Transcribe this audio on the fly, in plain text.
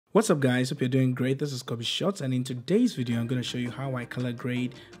What's up guys, hope you're doing great. This is Kobe Shots, and in today's video I'm going to show you how I color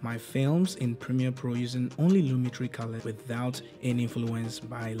grade my films in Premiere Pro using only Lumetri Color without any influence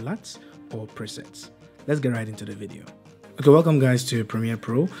by LUTs or presets. Let's get right into the video. Okay, welcome guys to Premiere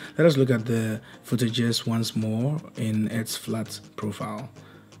Pro. Let us look at the footages once more in its flat profile.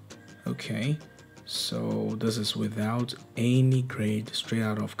 Okay, so this is without any grade, straight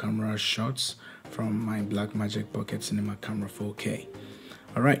out of camera shots from my Blackmagic Pocket Cinema Camera 4K.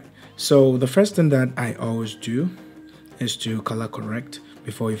 Alright, so the first thing that I always do is to color correct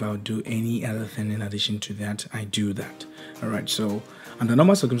before if I'll do any other thing in addition to that, I do that. Alright, so under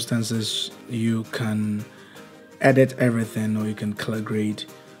normal circumstances, you can edit everything or you can color grade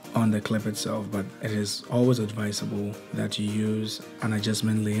on the clip itself, but it is always advisable that you use an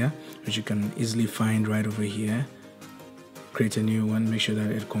adjustment layer, which you can easily find right over here. Create a new one, make sure that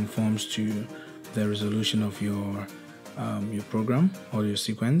it conforms to the resolution of your program or your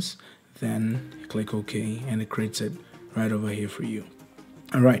sequence, then click OK and it creates it right over here for you.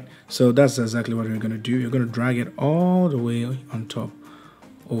 Alright, so that's exactly what you're going to do. You're going to drag it all the way on top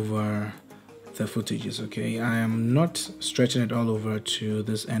over the footages. Okay, I am not stretching it all over to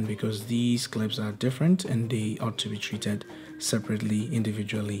this end because these clips are different and they ought to be treated separately,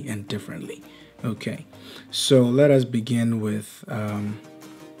 individually and differently. Okay, so let us begin with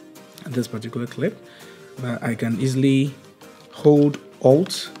this particular clip. But I can easily hold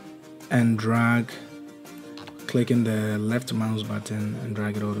Alt and drag, clicking the left mouse button and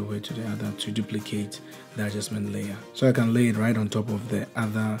drag it all the way to the other to duplicate the adjustment layer. So I can lay it right on top of the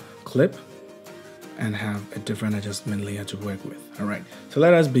other clip and have a different adjustment layer to work with. Alright, so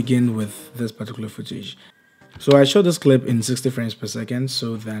let us begin with this particular footage. So I shot this clip in 60 frames per second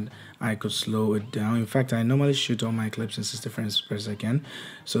so that I could slow it down. In fact, I normally shoot all my clips in 60 frames per second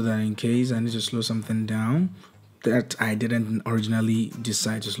so that in case I need to slow something down that I didn't originally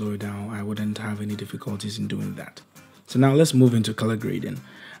decide to slow it down, I wouldn't have any difficulties in doing that. So now let's move into color grading.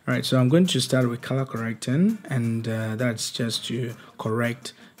 Alright, so I'm going to start with color correcting, and that's just to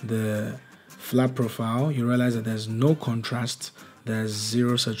correct the flat profile. You realize that there's no contrast, there's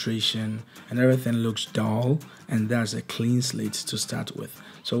zero saturation, and everything looks dull, and that's a clean slate to start with.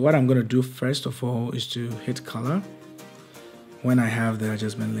 So what I'm going to do first of all is to hit color. When I have the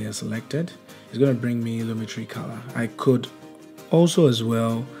adjustment layer selected, it's going to bring me Lumetri Color. I could also as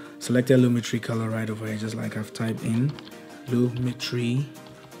well select a Lumetri Color right over here, just like I've typed in Lumetri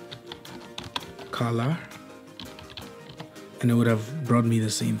Color, and it would have brought me the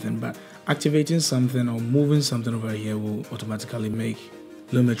same thing, but activating something or moving something over here will automatically make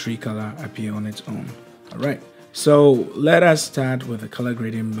Lumetri Color appear on its own. Alright, so let us start with the color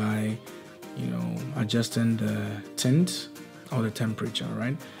grading by adjusting the tint or the temperature.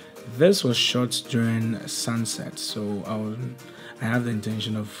 Right, this was shot during sunset, so I have the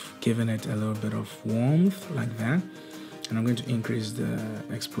intention of giving it a little bit of warmth like that, and I'm going to increase the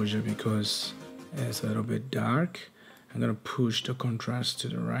exposure because it's a little bit dark. I'm going to push the contrast to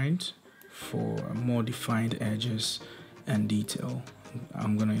the right for more defined edges and detail.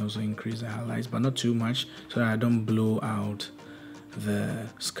 I'm going to also increase the highlights, but not too much so that I don't blow out the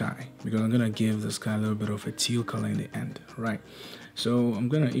sky, because I'm going to give the sky a little bit of a teal color in the end. Right, so I'm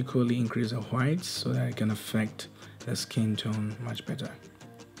going to equally increase the whites so that I can affect the skin tone much better.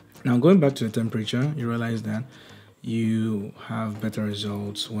 Now going back to the temperature, you realize that you have better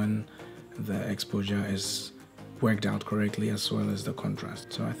results when the exposure is worked out correctly as well as the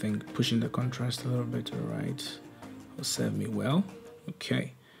contrast. So I think pushing the contrast a little bit to the right will serve me well.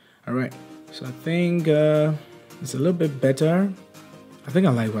 Okay, all right, so I think it's a little bit better. I think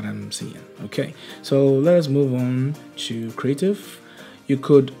I like what I'm seeing. Okay, so let us move on to creative. You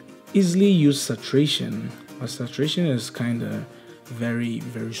could easily use saturation, but saturation is kind of very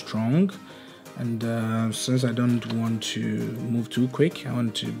strong, and since I don't want to move too quick, I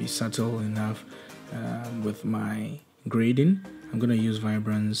want to be subtle enough with my grading. I'm going to use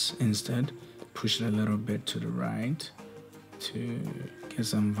vibrance instead. Push it a little bit to the right to get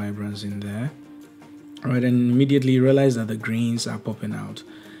some vibrance in there. Alright, and immediately realize that the greens are popping out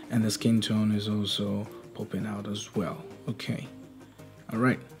and the skin tone is also popping out as well. Okay,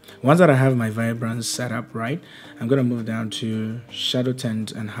 alright, once that I have my vibrance set up right, I'm going to move down to shadow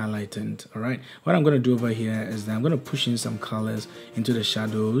tint and highlight tint. Alright, what I'm going to do over here is that I'm going to push in some colors into the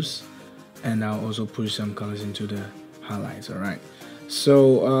shadows, and I'll also push some colors into the highlights. Alright,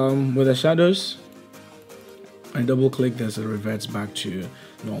 so with the shadows, I double click this, it reverts back to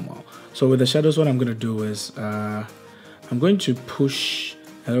normal. So with the shadows, what I'm going to do is I'm going to push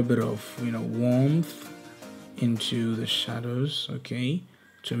a little bit of warmth into the shadows, okay,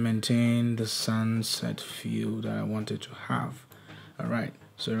 to maintain the sunset feel that I wanted to have. Alright,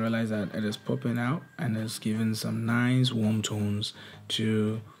 So you realize that it is popping out and it's giving some nice warm tones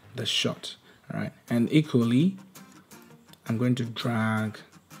to the shot. All right, and equally I'm going to drag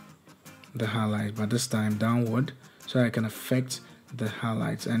the highlight, but this time downward, so I can affect the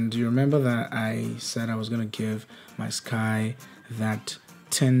highlights. And do you remember that I said I was going to give my sky that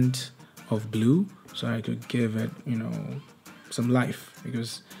tint of blue, so I could give it, you know, some life?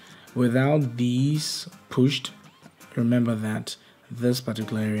 Because without these pushed, remember that this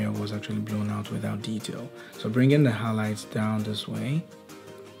particular area was actually blown out without detail. So bringing the highlights down this way,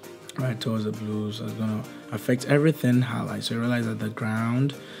 right towards the blues, is going to affect everything highlight. So you realize that the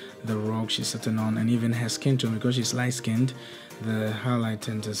ground, the rock she's sitting on, and even her skin tone, because she's light skinned, the highlight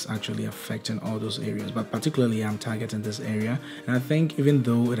tint is actually affecting all those areas. But particularly I'm targeting this area, and I think even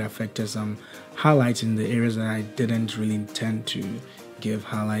though it affected some highlights in the areas that I didn't really intend to give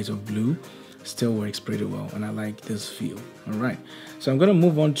highlights of blue, still works pretty well, and I like this feel. All right, so I'm going to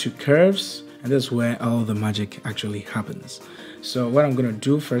move on to curves, and that's where all the magic actually happens. So what I'm going to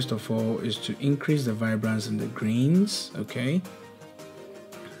do first of all is to increase the vibrance in the greens. Okay,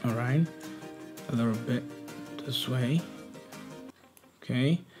 all right, a little bit this way.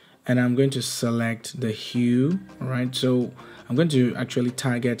 Okay, and I'm going to select the hue. All right, so I'm going to actually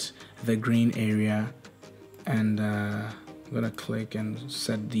target the green area, and I'm going to click and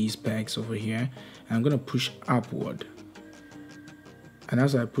set these pegs over here, and I'm going to push upward. And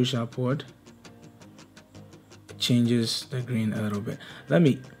as I push upward, it changes the green a little bit. Let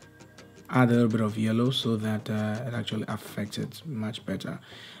me add a little bit of yellow so that it actually affects it much better.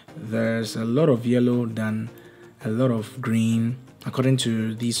 There's a lot of yellow than a lot of green. According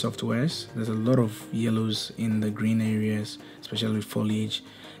to these softwares, there's a lot of yellows in the green areas, especially with foliage.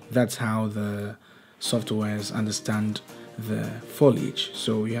 That's how the softwares understand the foliage.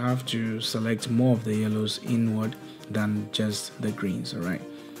 So you have to select more of the yellows inward than just the greens. All right,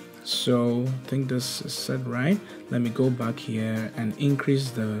 so I think this is set right. Let me go back here and increase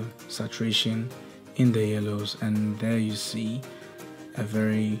the saturation in the yellows, and there you see a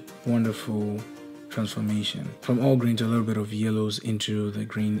very wonderful transformation from all green to a little bit of yellows into the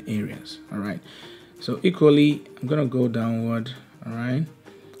green areas. All right, so equally I'm gonna go downward. All right,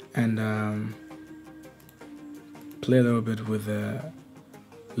 and play a little bit with the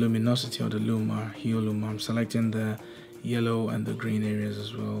luminosity or the luma, hue luma. I'm selecting the yellow and the green areas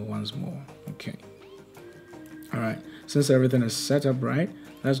as well once more. Okay, all right, since everything is set up right,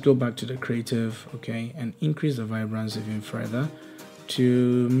 let's go back to the creative, okay, and increase the vibrance even further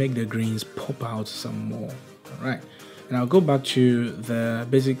to make the greens pop out some more. All right, and I'll go back to the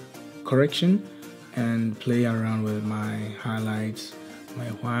basic correction and play around with my highlights, my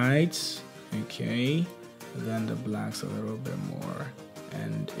whites, okay, then the blacks a little bit more,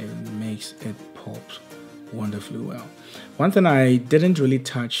 and it makes it pop wonderfully well. One thing I didn't really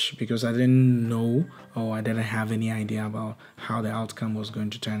touch because I didn't know, or I didn't have any idea about how the outcome was going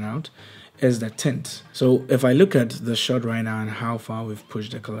to turn out, is the tint. So if I look at the shot right now and how far we've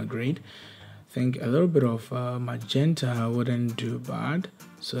pushed the color grade, I think a little bit of magenta wouldn't do bad,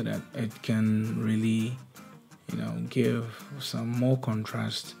 so that it can really, you know, give some more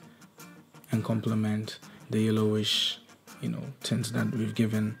contrast and complement the yellowish, you know, tint that we've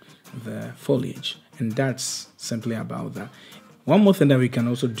given the foliage. And that's simply about that. One more thing that we can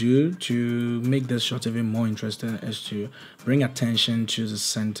also do to make this shot even more interesting is to bring attention to the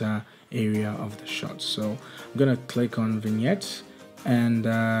center area of the shot. So I'm gonna click on vignette, and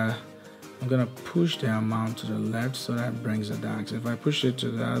I'm gonna push the amount to the left so that brings it down. So if I push it to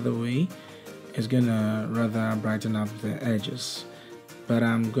the other way, it's gonna rather brighten up the edges. But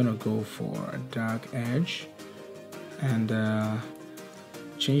I'm gonna go for a dark edge and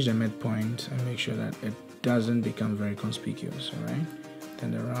change the midpoint and make sure that it doesn't become very conspicuous. All right,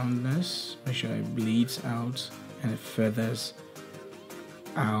 then the roundness, make sure it bleeds out and it feathers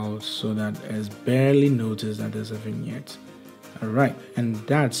out so that it's barely noticed that there's a vignette. All right, and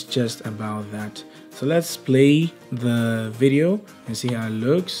that's just about that. So let's play the video and see how it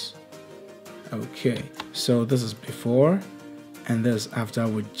looks. Okay, so this is before and this after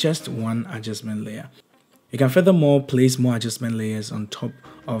with just one adjustment layer. You can furthermore place more adjustment layers on top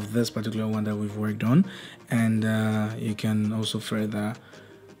of this particular one that we've worked on, and you can also further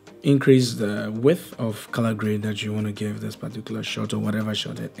increase the width of color grade that you want to give this particular shot or whatever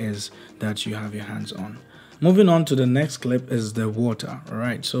shot it is that you have your hands on. Moving on to the next clip is the water. All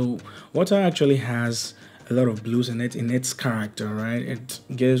right, so water actually has a lot of blues in it, in its character, right? It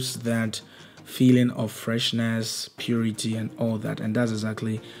gives that feeling of freshness, purity, and all that, and that's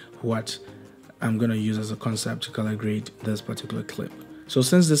exactly what I'm going to use as a concept to color grade this particular clip. So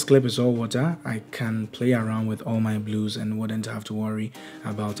since this clip is all water, I can play around with all my blues and wouldn't have to worry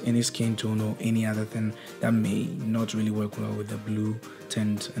about any skin tone or any other thing that may not really work well with the blue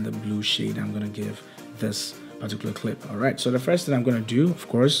tint and the blue shade I'm going to give this particular clip. Alright, so the first thing I'm going to do, of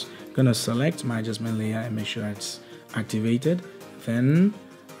course, I'm going to select my adjustment layer and make sure it's activated. Then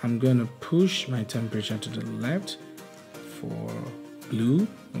I'm going to push my temperature to the left for blue.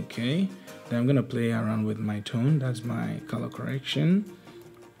 Okay, then I'm going to play around with my tone. That's my color correction.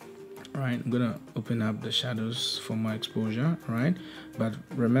 Alright, I'm going to open up the shadows for more exposure. Alright, but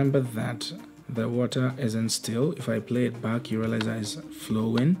remember that the water isn't still. If I play it back, you realize that it's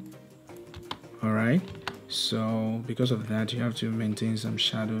flowing. Alright, so because of that, you have to maintain some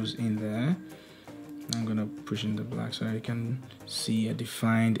shadows in there. I'm gonna push in the black so that you can see a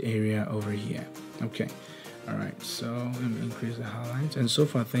defined area over here. Okay, alright, so let me increase the highlights, and so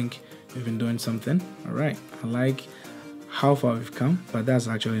far I think we've been doing something. Alright, I like how far we've come, but that's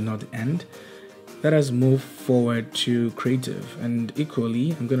actually not the end. Let us move forward to creative, and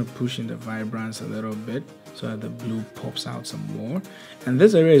equally I'm gonna push in the vibrance a little bit so that the blue pops out some more. And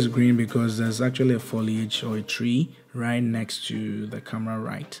this area is green because there's actually a foliage or a tree right next to the camera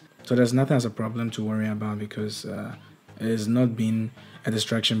right. So there's nothing as a problem to worry about because it has not been a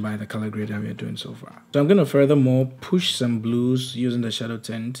distraction by the color grade that we are doing so far. So I'm going to furthermore push some blues using the shadow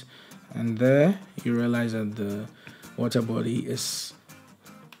tint, and there you realize that the water body is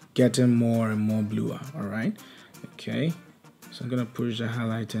getting more and more bluer. Alright, okay, so I'm going to push the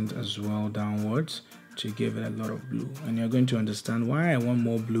highlight tint as well downwards to give it a lot of blue, and you're going to understand why I want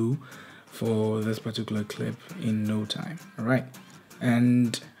more blue for this particular clip in no time. Alright,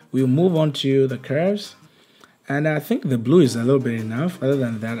 and we'll move on to the curves, and I think the blue is a little bit enough. Other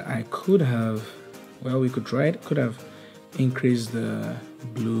than that, I could have, well, we could try it, could have increased the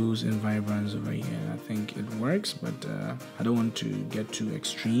blues in vibrance over here. I think it works, but I don't want to get too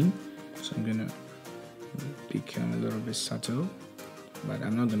extreme, so I'm gonna become a little bit subtle, but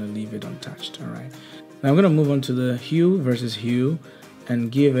I'm not gonna leave it untouched. All right, now I'm gonna move on to the hue versus hue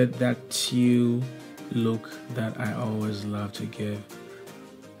and give it that teal look that I always love to give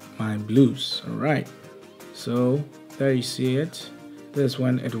my blues. All right, so there you see it. This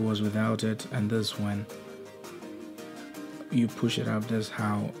one it was without it, and this one you push it up. That's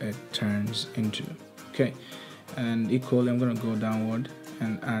how it turns into. Okay, and equally I'm gonna go downward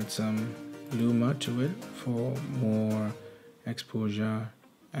and add some luma to it for more exposure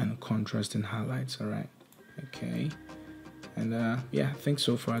and contrast and highlights. All right, okay, and yeah, I think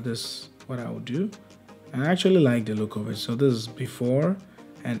so far this is what I will do. I actually like the look of it. So this is before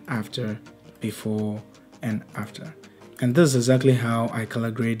and after, before and after. And this is exactly how I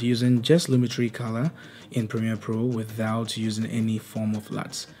color grade using just Lumetri Color in Premiere Pro without using any form of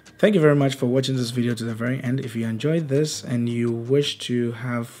LUTs. Thank you very much for watching this video to the very end. If you enjoyed this and you wish to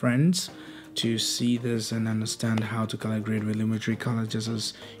have friends to see this and understand how to color grade with Lumetri Color just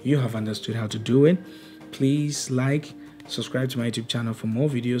as you have understood how to do it, please like, subscribe to my YouTube channel for more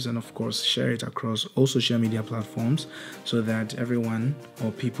videos, and of course share it across all social media platforms so that everyone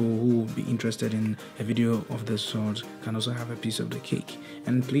or people who will be interested in a video of this sort can also have a piece of the cake.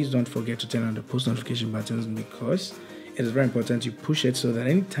 And please don't forget to turn on the post notification buttons, because it is very important you push it so that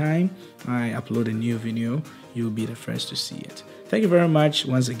anytime I upload a new video, you'll be the first to see it. Thank you very much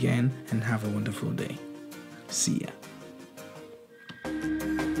once again, and have a wonderful day. See ya.